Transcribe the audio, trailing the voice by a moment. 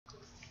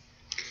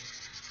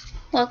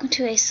Welcome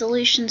to a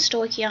solution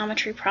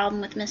stoichiometry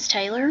problem with Ms.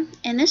 Taylor.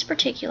 In this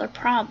particular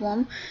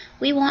problem,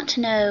 we want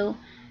to know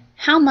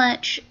how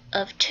much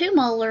of 2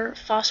 molar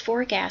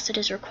phosphoric acid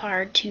is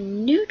required to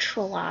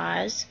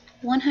neutralize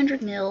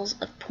 100 mils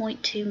of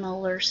 0.2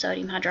 molar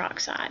sodium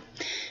hydroxide.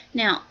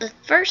 Now, the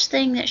first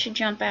thing that should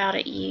jump out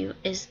at you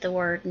is the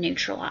word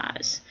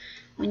neutralize.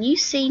 When you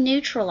see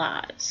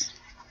neutralize,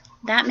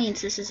 that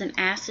means this is an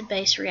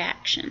acid-base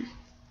reaction.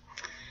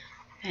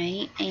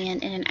 Okay,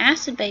 and in an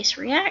acid-base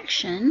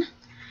reaction,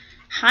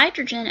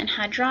 hydrogen and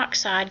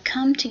hydroxide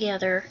come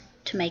together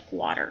to make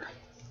water.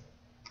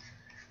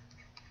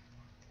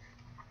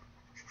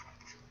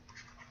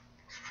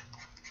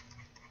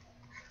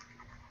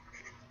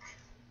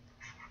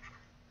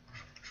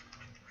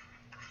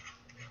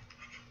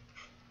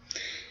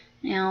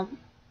 Now,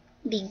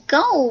 the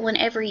goal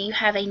whenever you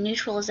have a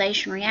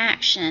neutralization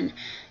reaction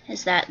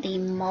is that the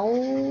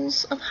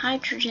moles of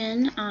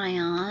hydrogen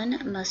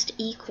ion must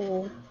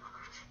equal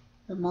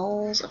the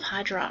moles of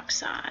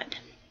hydroxide.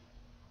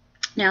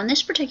 Now, in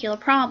this particular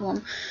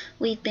problem,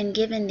 we've been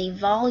given the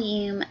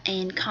volume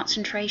and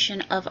concentration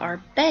of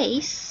our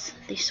base,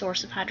 the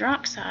source of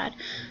hydroxide,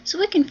 so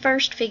we can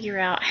first figure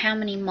out how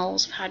many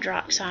moles of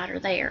hydroxide are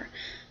there.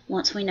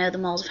 Once we know the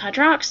moles of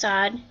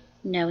hydroxide,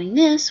 knowing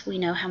this, we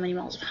know how many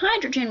moles of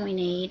hydrogen we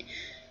need,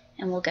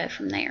 and we'll go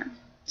from there.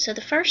 So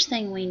the first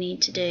thing we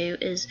need to do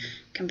is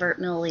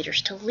convert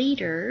milliliters to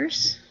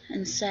liters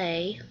and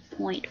say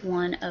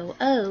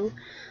 0.100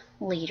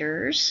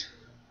 liters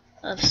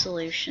of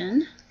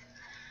solution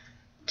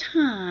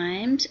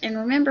times, and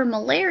remember,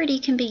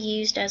 molarity can be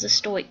used as a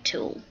Stoich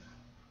tool.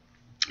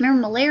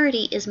 Remember,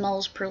 molarity is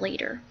moles per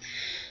liter.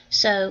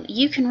 So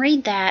you can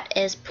read that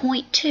as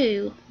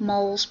 0.2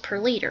 moles per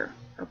liter,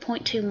 or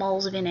 0.2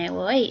 moles of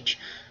NaOH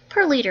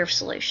per liter of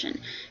solution.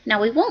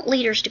 Now, we want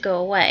liters to go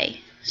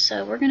away,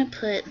 so we're going to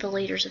put the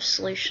liters of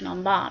solution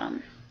on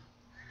bottom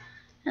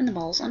and the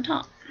moles on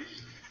top.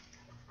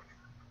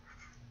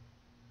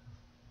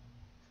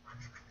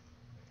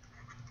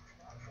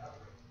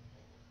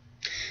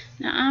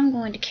 Now I'm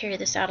going to carry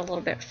this out a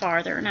little bit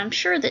farther, and I'm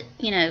sure that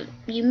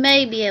you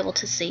may be able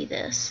to see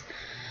this,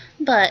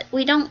 but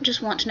we don't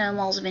just want to know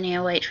moles of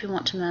NaOH, we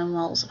want to know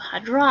moles of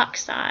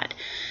hydroxide.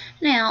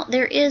 Now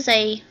there is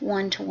a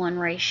 1-to-1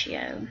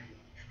 ratio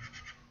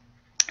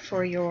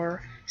for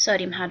your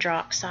sodium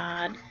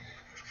hydroxide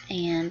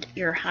and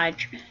your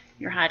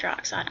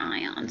hydroxide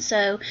ion.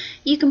 So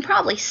you can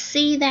probably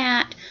see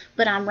that,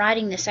 but I'm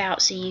writing this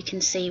out so you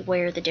can see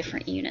where the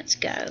different units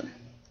go.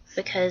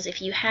 Because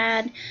if you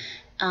had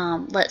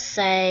let's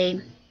say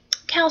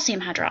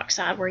calcium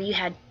hydroxide, where you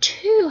had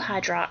 2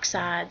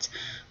 hydroxides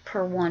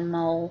per 1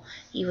 mole,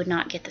 you would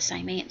not get the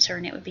same answer,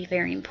 and it would be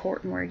very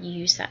important where you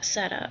use that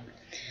setup.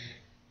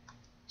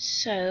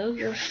 So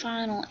your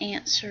final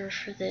answer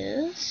for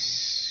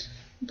this,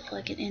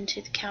 plug it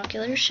into the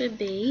calculator, should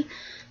be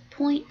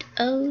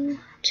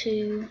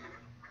 0.02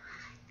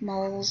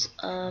 moles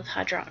of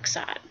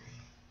hydroxide.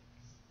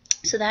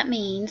 So that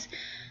means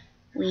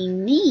we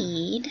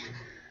need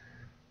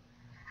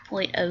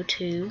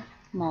 0.02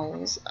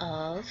 moles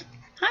of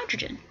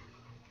hydrogen.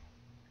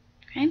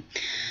 Okay,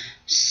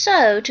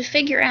 so to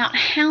figure out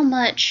how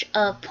much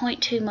of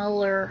 0.2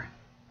 molar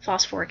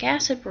phosphoric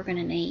acid we're going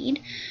to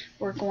need,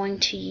 we're going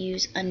to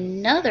use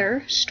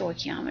another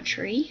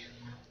stoichiometry,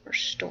 or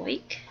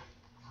stoich.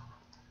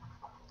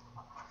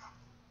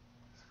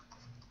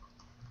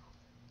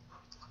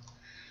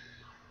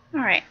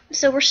 Alright,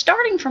 so we're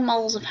starting from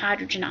moles of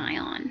hydrogen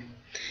ion.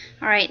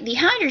 Alright, the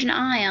hydrogen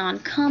ion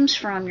comes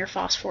from your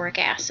phosphoric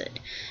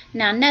acid.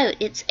 Now note,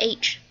 it's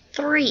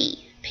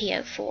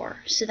H3PO4,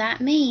 so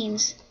that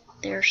means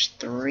there's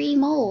 3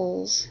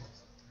 moles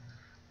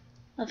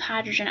of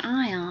hydrogen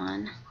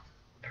ion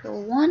per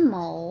 1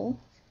 mole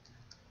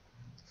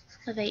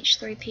of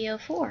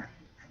H3PO4.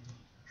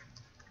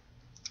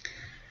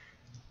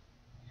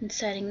 And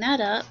setting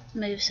that up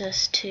moves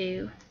us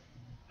to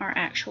our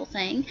actual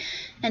thing.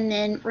 And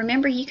then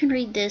remember, you can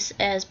read this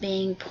as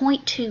being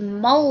 0.2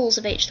 moles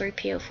of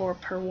H3PO4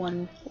 per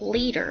 1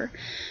 liter.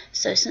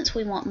 So since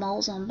we want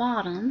moles on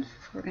bottom,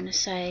 we're going to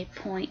say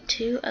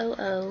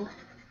 0.200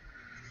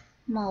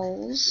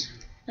 moles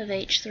of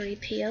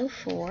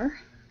H3PO4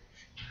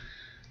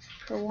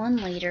 per 1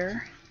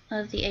 liter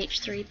of the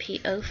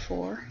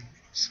H3PO4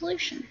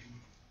 solution.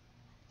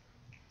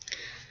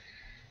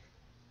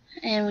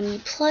 And when you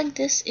plug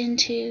this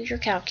into your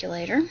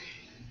calculator,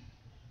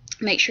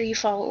 make sure you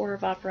follow order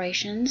of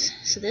operations.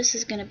 So this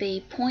is going to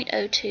be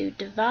 0.02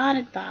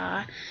 divided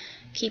by,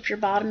 keep your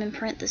bottom in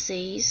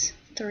parentheses,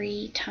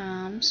 3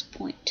 times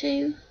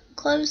 0.2,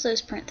 close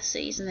those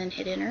parentheses and then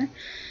hit enter.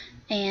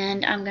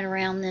 And I'm going to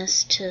round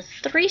this to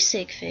 3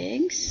 sig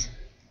figs,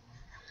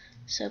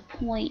 so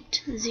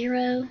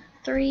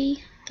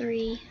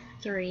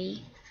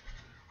 0.0333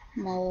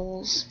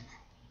 moles,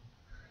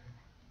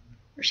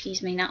 or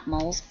excuse me, not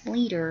moles,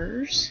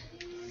 liters.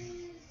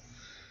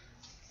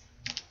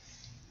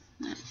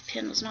 That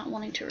pen was not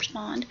wanting to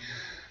respond.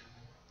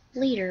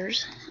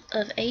 Liters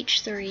of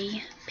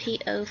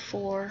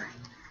H3PO4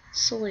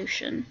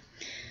 solution.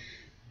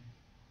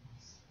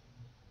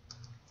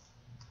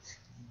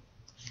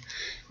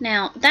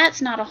 Now,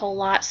 that's not a whole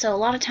lot, so a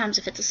lot of times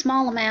if it's a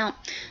small amount,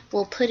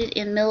 we'll put it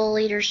in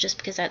milliliters just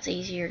because that's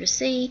easier to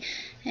see,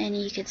 and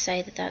you could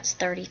say that that's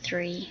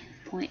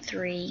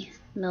 33.3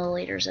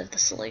 milliliters of the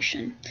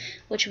solution,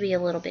 which would be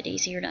a little bit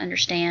easier to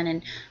understand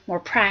and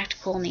more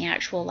practical in the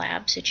actual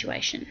lab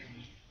situation.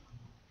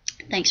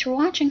 Thanks for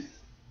watching.